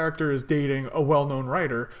Kendrick's character is dating a well-known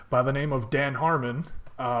writer by the name of Dan Harmon.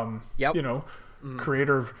 Yep.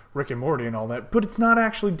 Creator of Rick and Morty and all that, but it's not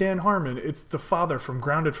actually Dan Harmon. It's the father from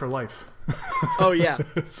Grounded for Life. Oh yeah.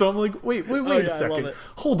 So I'm like, wait a second.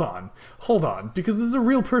 Hold on, because this is a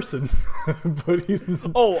real person, but he's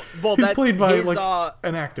played by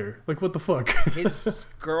an actor. Like, what the fuck? His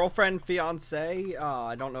girlfriend, fiance,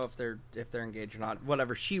 I don't know if they're engaged or not.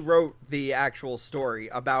 Whatever. She wrote the actual story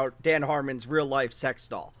about Dan Harmon's real life sex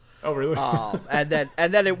doll. Oh really? And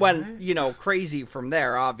then it went crazy from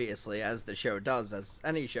there, obviously, as the show does, as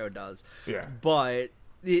any show does. Yeah. But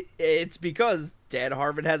it's because Dan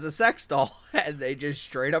Harmon has a sex doll, and they just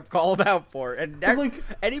straight up call him out for it. And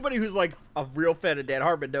anybody who's like a real fan of Dan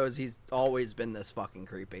Harmon knows he's always been this fucking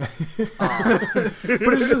creepy. But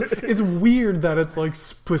it's weird that it's like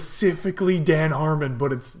specifically Dan Harmon,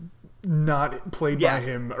 but it's not played by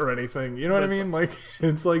him or anything. You know what I mean? Like,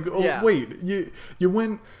 it's like, wait, you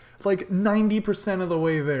went like 90% of the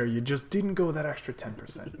way there. You just didn't go that extra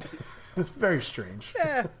 10%. It's very strange.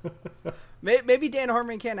 Yeah. Maybe Dan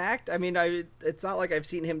Harmon can't act. I mean, it's not like I've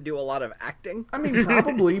seen him do a lot of acting. I mean,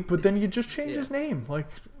 probably, but then you just change his name. Like,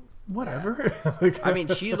 whatever. Yeah. I mean,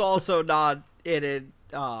 she's also not in it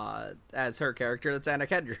as her character. That's Anna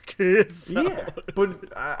Kendrick. So. Yeah,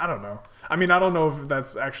 but I don't know. I mean, I don't know if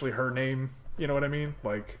that's actually her name. You know what I mean?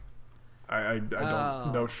 Like, I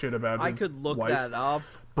don't know shit about his I could look wife, that up.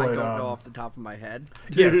 But, I don't know off the top of my head.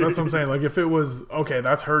 Yeah, so that's what I'm saying. Like, if it was, okay,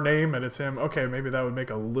 that's her name and it's him, okay, maybe that would make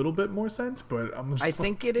a little bit more sense, but I'm just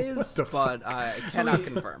think it is, but I cannot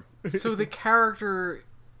confirm. So the character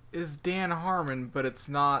is Dan Harmon, but it's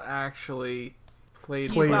not actually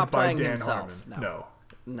played He's not by playing Dan himself. Harmon. No.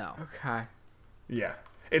 No. Okay. Yeah.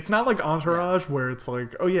 It's not like Entourage where it's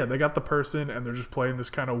like, oh yeah, they got the person and they're just playing this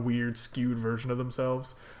kind of weird, skewed version of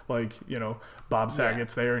themselves. Like, you know, Bob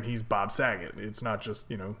Saget's there and he's Bob Saget. It's not just,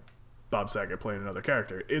 you know, Bob Saget playing another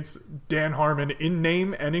character. It's Dan Harmon in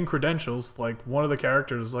name and in credentials. Like, one of the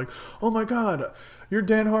characters is like, oh my god, you're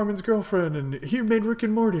Dan Harmon's girlfriend and he made Rick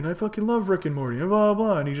and Morty and I fucking love Rick and Morty and blah blah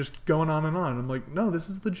blah, and he's just going on and on. I'm like, no, this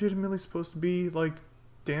is legitimately supposed to be like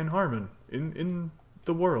Dan Harmon in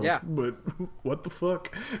the world. Yeah. But what the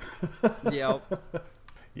fuck? Yep.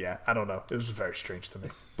 Yeah, I don't know. It was very strange to me.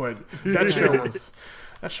 But that show was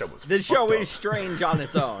The show is up. strange on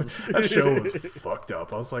its own. That show was fucked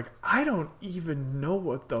up. I was like, I don't even know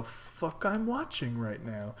what the fuck I'm watching right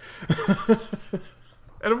now.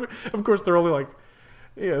 And of course they're only like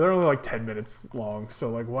 10 minutes long, so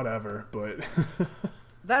like whatever, but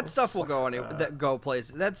that stuff will go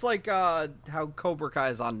places. That's like how Cobra Kai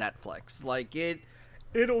is on Netflix. Like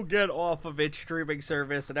it'll get off of its streaming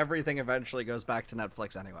service and everything eventually goes back to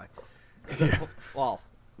Netflix anyway. So, yeah. Well,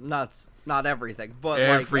 not everything, but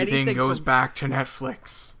everything like goes back to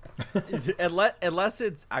Netflix. unless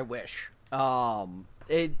it's, I wish.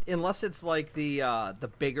 Unless it's like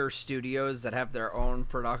the bigger studios that have their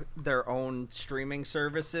own streaming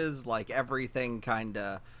services, like everything kind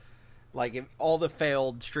of like if all the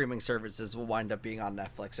failed streaming services will wind up being on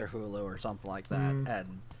Netflix or Hulu or something like that,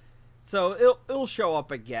 and so it'll show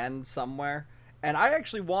up again somewhere. And I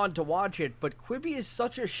actually wanted to watch it, but Quibi is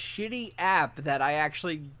such a shitty app that I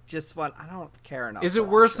actually just went, I don't care enough. Is it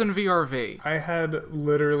worse than VRV? I had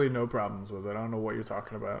literally no problems with it. I don't know what you're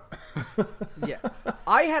talking about. Yeah.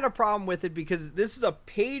 I had a problem with it because this is a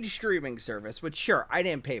paid streaming service, which sure, I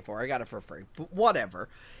didn't pay for. I got it for free. But whatever.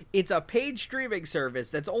 It's a paid streaming service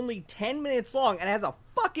that's only 10 minutes long and has a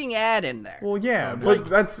fucking ad in there. Well, yeah, but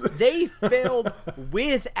that's... They failed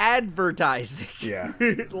with advertising. Yeah.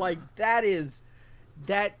 Like, that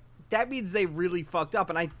means they really fucked up.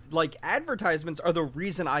 And I like advertisements are the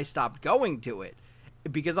reason I stopped going to it,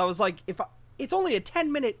 because I was like, it's only a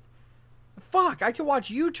 10-minute, fuck, I can watch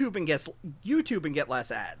YouTube and get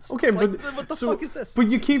less ads. Okay, like, but what the fuck is this? But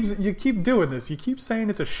you keep doing this. You keep saying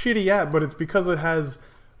it's a shitty app, but it's because it has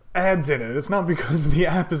ads in it. It's not because the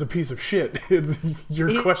app is a piece of shit.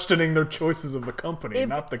 You're questioning their choices of the company,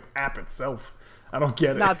 not the app itself. I don't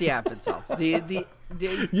get it. Not the app itself. You did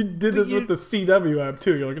this with the CW app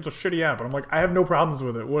too. You're like, it's a shitty app, and I'm like, I have no problems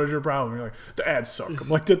with it. What is your problem? You're like, the ads suck. I'm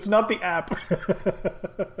like, that's not the app.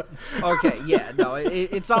 Okay, yeah, no,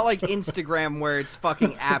 it's not like Instagram where its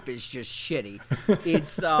fucking app is just shitty.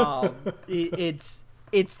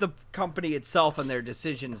 It's the company itself and their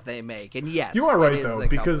decisions they make. And yes, you are right though,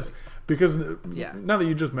 because yeah. Now that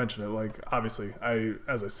you just mentioned it, like obviously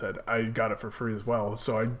as I said, I got it for free as well,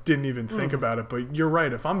 so I didn't even think about it. But you're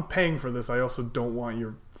right. If I'm paying for this, I also don't want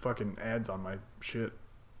your fucking ads on my shit.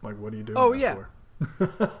 Like, what are you doing? Oh yeah,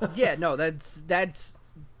 yeah. No, that's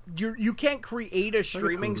you can't create a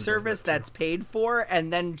streaming service that's paid for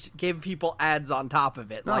and then give people ads on top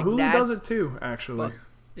of it. No, like Hulu does it too, actually.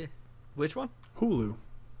 Yeah. Which one? Hulu.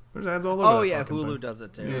 There's ads all over. Oh yeah, Hulu thing. Does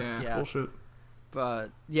it too. Yeah. Bullshit. But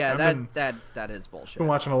yeah, that is bullshit. I've been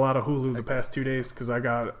watching a lot of Hulu the past 2 days because I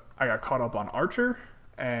got caught up on Archer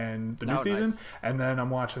and the new season, nice. And then I'm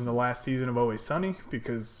watching the last season of Always Sunny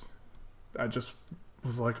because I just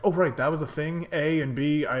was like, oh right, that was a thing. A and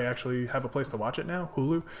B, I actually have a place to watch it now,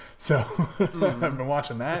 Hulu. So I've been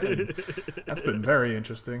watching that, and that's been very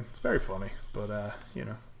interesting. It's very funny, but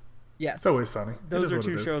yes, it's Always Sunny. Those are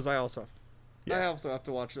two shows I also have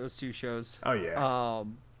to watch those two shows. Oh yeah.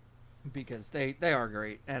 Because they are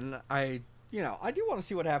great, and I do want to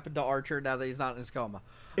see what happened to Archer now that he's not in his coma.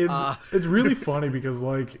 It's really funny because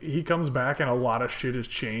like he comes back and a lot of shit has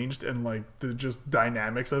changed, and like the just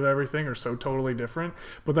dynamics of everything are so totally different.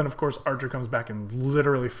 But then of course Archer comes back and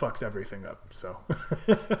literally fucks everything up. So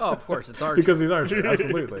oh, of course it's Archer because he's Archer,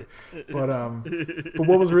 absolutely. But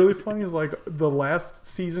what was really funny is like the last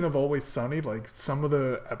season of Always Sunny, like some of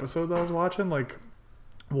the episodes I was watching, like.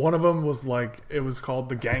 One of them was like, it was called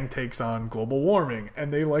The Gang Takes on Global Warming,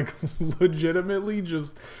 and they like legitimately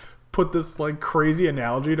just put this like crazy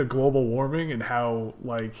analogy to global warming and how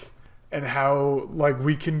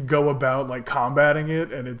we can go about like combating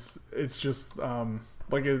it, and it's just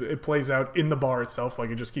like it plays out in the bar itself, like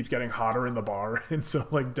it just keeps getting hotter in the bar, and so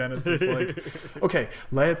like Dennis is like, okay,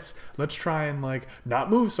 let's try and like not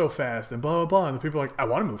move so fast and blah blah blah, and the people are like, I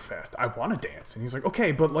want to move fast, I want to dance, and he's like,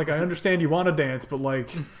 okay, but like I understand you want to dance, but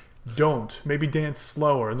like don't. Maybe dance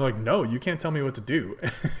slower. And they're like, no, you can't tell me what to do.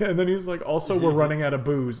 And then he's like, also, we're running out of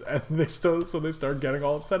booze. And they start getting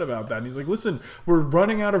all upset about that. And he's like, listen, we're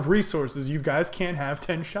running out of resources. You guys can't have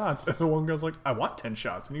 10 shots. And the one girl's like, I want 10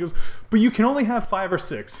 shots. And he goes, but you can only have 5 or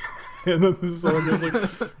 6. And then this other guy's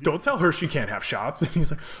like, don't tell her she can't have shots. And he's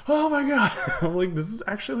like, oh my God. I'm like, this is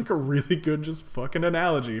actually like a really good just fucking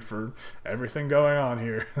analogy for everything going on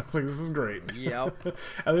here. It's like, this is great. Yep.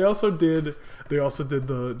 And they also did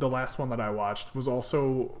the last one that I watched was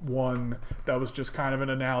also one that was just kind of an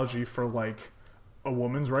analogy for like a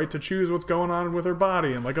woman's right to choose what's going on with her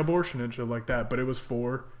body and like abortion and shit like that, but it was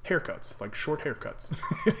for haircuts, like short haircuts.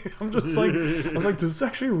 I'm just like, I was like, this is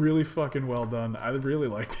actually really fucking well done. I really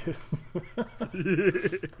like this.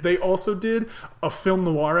 They also did a film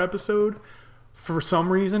noir episode for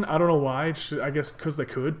some reason. I don't know why. I guess because they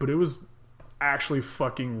could, but it was actually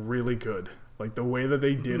fucking really good. Like the way that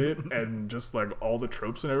they did it and just like all the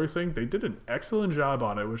tropes and everything, they did an excellent job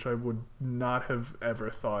on it, which I would not have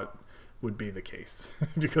ever thought would be the case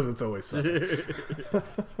because it's always something.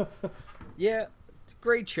 Yeah,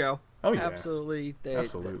 great show. Oh yeah, absolutely.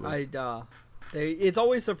 Absolutely. It's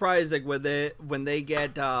always surprising when they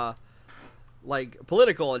get like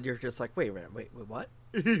political, and you're just like, wait, what?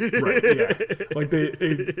 Right, yeah. Like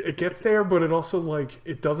it gets there, but it also like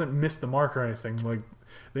it doesn't miss the mark or anything. Like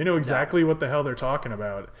they know exactly what the hell they're talking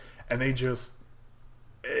about, and they just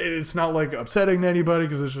it's not like upsetting to anybody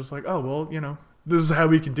because it's just like, oh well, you know, this is how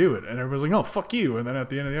we can do it, and everybody's like, oh fuck you, and then at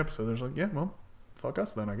the end of the episode, there's like, yeah, well, fuck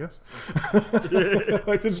us then, I guess.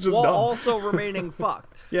 Like it's just while dumb. also remaining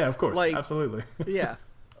fucked. Yeah, of course, like, absolutely. Yeah.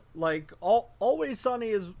 Like Always Sunny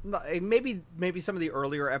is maybe some of the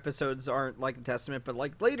earlier episodes aren't like a testament, but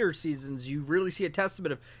like later seasons you really see a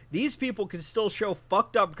testament of these people can still show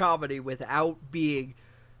fucked up comedy without being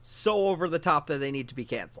so over the top that they need to be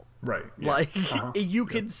canceled. Right. Yeah. Like you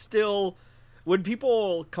can still, when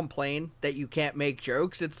people complain that you can't make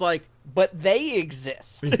jokes, it's like, but they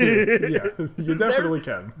exist. Yeah, you definitely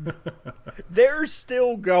can. They're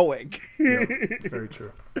still going. Yeah, it's very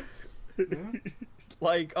true.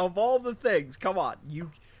 Like, of all the things, come on, you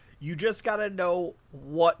just gotta know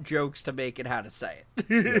what jokes to make and how to say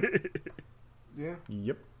it. Yeah.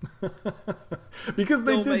 Yep. Because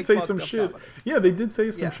Still they did make say fucked some up shit. comedy. Yeah, they did say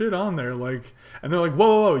some shit on there, like, and they're like,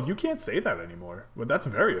 whoa, you can't say that anymore. Well, that's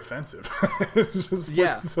very offensive. It's just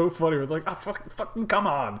like, so funny. It's like, fucking come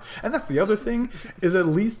on. And that's the other thing, is at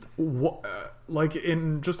least, like,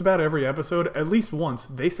 in just about every episode, at least once,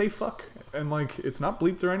 they say fuck. And, like, it's not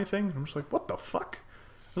bleeped or anything. I'm just like, what the fuck?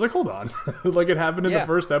 I was like, hold on. Like, it happened in the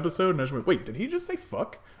first episode, and I just went, wait, did he just say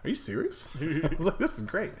fuck? Are you serious? I was like, this is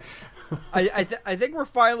great. I think we're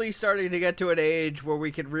finally starting to get to an age where we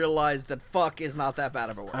can realize that fuck is not that bad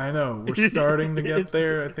of a word. I know. We're starting to get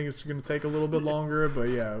there. I think it's going to take a little bit longer, but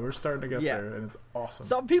yeah, we're starting to get there, and it's awesome.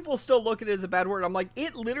 Some people still look at it as a bad word. I'm like,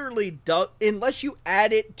 it literally does, unless you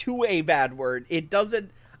add it to a bad word, it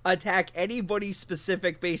doesn't attack anybody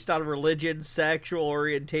specific based on religion, sexual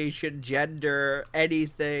orientation, gender,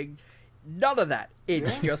 anything. None of that.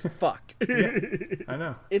 It's just fuck. Yeah, I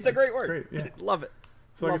know. It's a great word. Great. Yeah. Love it.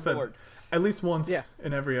 So like Love I said, the word. at least once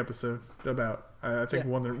in every episode. I think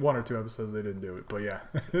one or two episodes they didn't do it, but yeah.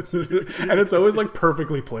 And it's always like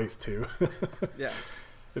perfectly placed too. Yeah.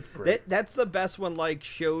 It's great. That's the best one, like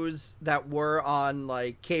shows that were on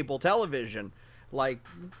like cable television, like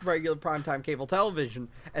regular primetime cable television.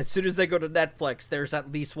 As soon as they go to Netflix, there's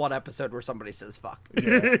at least one episode where somebody says fuck.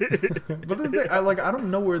 Yeah. But this thing, I don't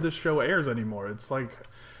know where this show airs anymore. It's like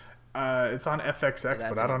it's on FXX,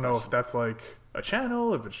 but I don't know if that's like a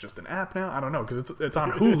channel, if it's just an app now. I don't know, because it's on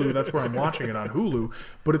Hulu. That's where I'm watching it, on Hulu,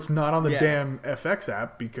 but it's not on the damn FX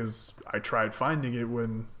app, because I tried finding it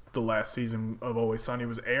when the last season of Always Sunny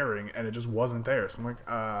was airing, and it just wasn't there. So I'm like,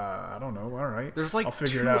 I don't know. All right, there's like I'll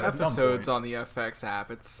figure 2 it out episodes on the FX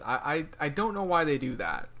app. It's I don't know why they do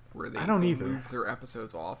that, where they move their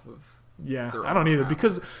episodes off of. Yeah, I don't either,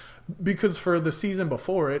 because for the season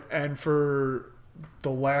before it, and for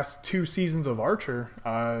the last 2 seasons of Archer,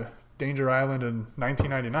 Danger Island and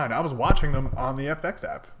 1999, I was watching them on the FX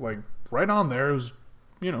app, like right on there. It was,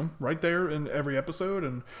 you know, right there in every episode,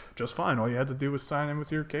 and just fine. All you had to do was sign in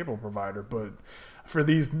with your cable provider. But for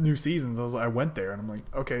these new seasons, I went there, and I'm like,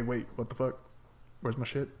 okay, wait, what the fuck? Where's my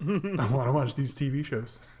shit? I want to watch these TV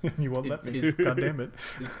shows. You won't let me. God damn it.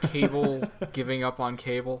 Is cable giving up on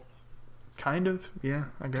cable? Kind of, yeah,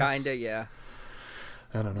 I guess. Kinda, yeah.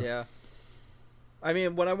 I don't know. Yeah. I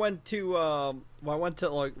mean, when I went to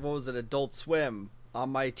like, what was it, Adult Swim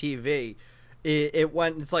on my TV, it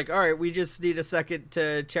went, it's like, all right, we just need a second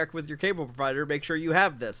to check with your cable provider, make sure you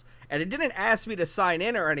have this. And it didn't ask me to sign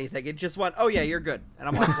in or anything. It just went, oh yeah, you're good. And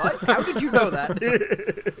I'm like, what? How did you know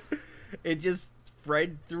that? It just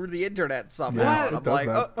spread through the internet somehow. Yeah, and I'm like,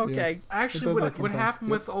 oh, okay. Yeah. Actually, what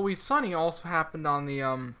happened with Always Sunny also happened on the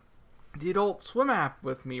Adult Swim app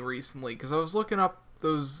with me recently, because I was looking up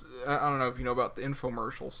those, I don't know if you know about the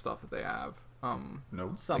infomercial stuff that they have.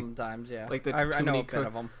 Nope. Sometimes, yeah. Like the I too know many a bit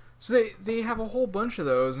of them. So they have a whole bunch of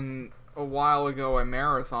those, and a while ago I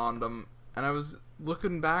marathoned them, and I was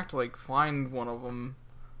looking back to like find one of them,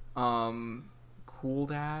 Cool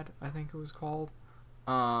Dad, I think it was called,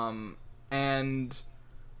 and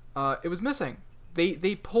it was missing.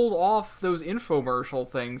 They pulled off those infomercial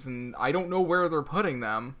things, and I don't know where they're putting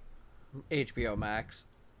them. HBO Max.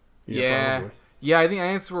 Yeah, probably. yeah. I think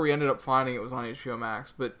that's where we ended up finding it was on HBO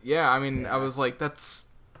Max. But yeah, I mean, I was like, that's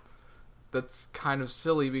kind of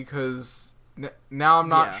silly because now I'm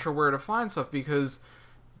not sure where to find stuff, because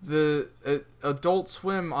the Adult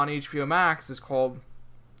Swim on HBO Max is called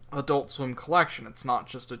Adult Swim Collection. It's not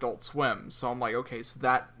just Adult Swim. So I'm like, okay, so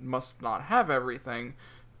that must not have everything.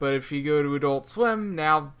 But if you go to Adult Swim,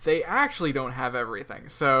 now they actually don't have everything.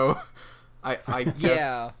 So I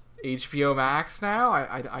guess HBO Max now?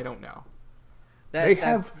 I don't know.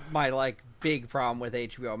 That's my like big problem with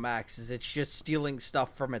HBO Max, is it's just stealing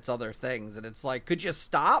stuff from its other things, and it's like, could you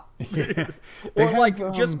stop? Yeah. Or like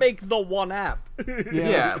just make the one app.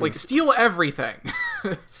 Yeah, like steal everything.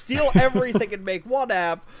 Steal everything and make one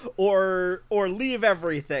app, or leave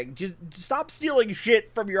everything. Just stop stealing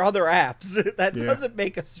shit from your other apps. That doesn't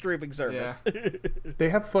make a streaming service. Yeah. They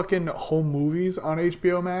have fucking home movies on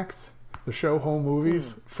HBO Max. The show Home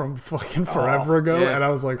Movies from fucking forever ago, and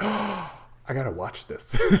I was like, oh, I gotta watch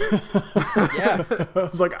this. Yeah. I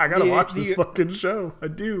was like, I gotta watch this fucking show. I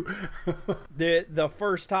do. The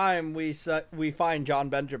first time we find John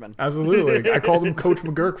Benjamin. Absolutely. I called him Coach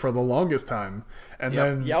McGurk for the longest time. And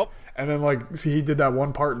then like, see, he did that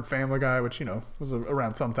one part in Family Guy, which, you know, was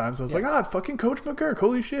around sometimes. So I was like, it's fucking Coach McGurk.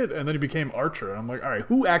 Holy shit. And then he became Archer. And I'm like, all right,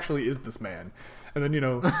 who actually is this man? And then, you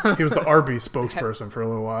know, he was the Arby's spokesperson for a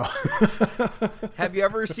little while. Have you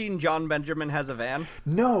ever seen John Benjamin Has a Van?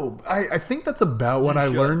 No. I think that's about when I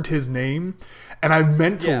learned his name. And I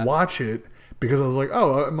meant to watch it because I was like,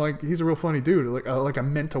 oh, I'm like, he's a real funny dude. Like I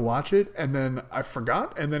meant to watch it, and then I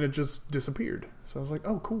forgot, and then it just disappeared. So I was like,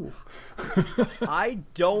 oh, cool. I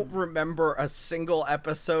don't remember a single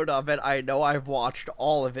episode of it. I know I've watched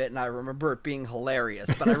all of it, and I remember it being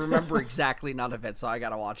hilarious, but I remember exactly none of it, so I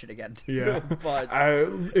gotta watch it again too. Yeah. But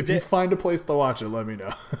if you find a place to watch it, let me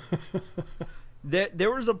know.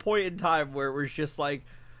 there was a point in time where it was just like,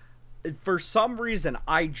 for some reason,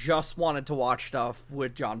 I just wanted to watch stuff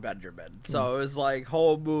with John Benjamin. So it was like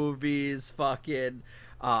home movies, fucking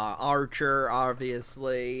Archer,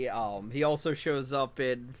 obviously. He also shows up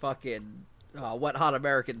in fucking Wet Hot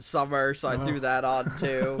American Summer, so I threw that on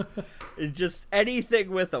too. Just anything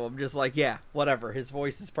with him, I'm just like, yeah, whatever. His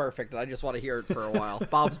voice is perfect, and I just want to hear it for a while.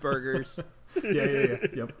 Bob's Burgers. Yeah.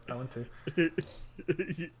 Yep, that one too.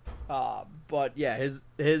 But yeah,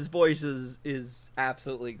 his voice is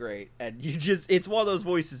absolutely great, and it's one of those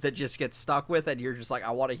voices that just gets stuck with, and you're just like,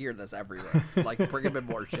 I want to hear this everywhere. Like, bring him in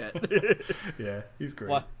more shit. Yeah, he's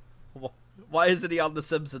great. Why isn't he on The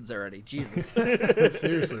Simpsons already? Jesus.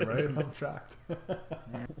 Seriously, right? I'm shocked.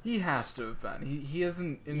 He has to have been. He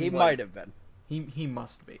isn't. He might have been. He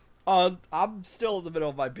must be. I'm still in the middle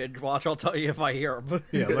of my binge watch. I'll tell you if I hear him.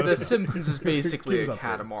 Yeah, The Simpsons is basically Keeps a up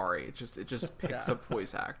there. Katamari. It just picks up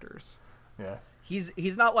voice actors. Yeah.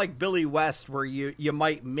 He's not like Billy West, where you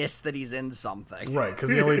might miss that he's in something. Right, because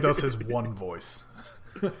he only does his one voice.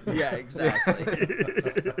 Yeah, exactly.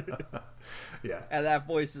 Yeah. And that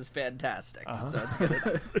voice is fantastic. So it's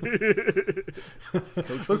good.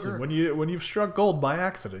 Listen, when you've struck gold by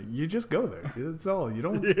accident, you just go there. That's all. You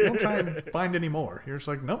don't try and find any more. You're just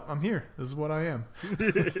like, nope, I'm here. This is what I am.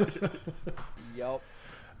 Yup.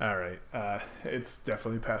 All right. It's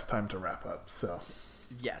definitely past time to wrap up. So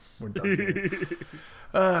Yes. we're done here.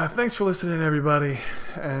 Thanks for listening, everybody,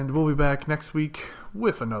 and we'll be back next week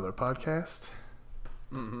with another podcast.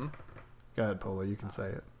 Mm-hmm. Go ahead, Polo. You can say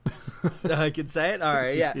it. I can say it? All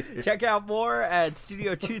right, yeah. Check out more at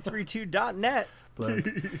studio232.net. Plug.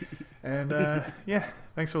 And, yeah,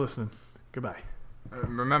 thanks for listening. Goodbye.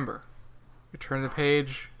 Remember, you turn the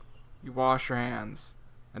page, you wash your hands,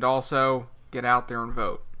 and also get out there and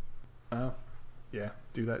vote. Oh, yeah,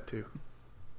 do that too.